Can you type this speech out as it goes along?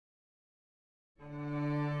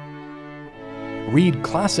Read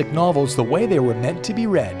classic novels the way they were meant to be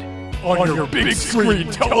read. On your big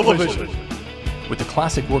screen television. With the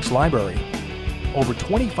Classic Works library, over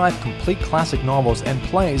 25 complete classic novels and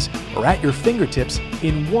plays are at your fingertips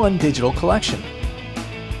in one digital collection.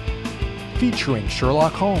 Featuring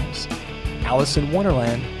Sherlock Holmes, Alice in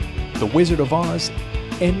Wonderland, The Wizard of Oz,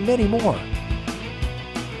 and many more.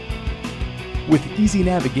 With easy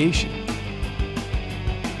navigation,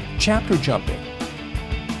 chapter jumping,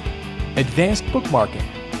 advanced bookmarking,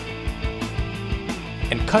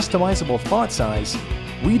 and customizable font size,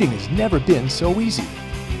 reading has never been so easy.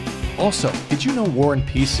 Also, did you know War and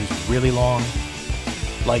Peace is really long?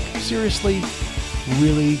 Like, seriously,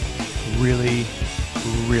 really, really,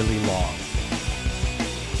 really long.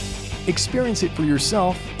 Experience it for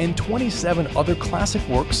yourself and 27 other classic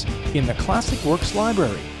works in the Classic Works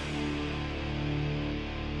library.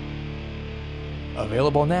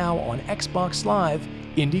 Available now on Xbox Live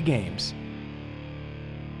Indie Games.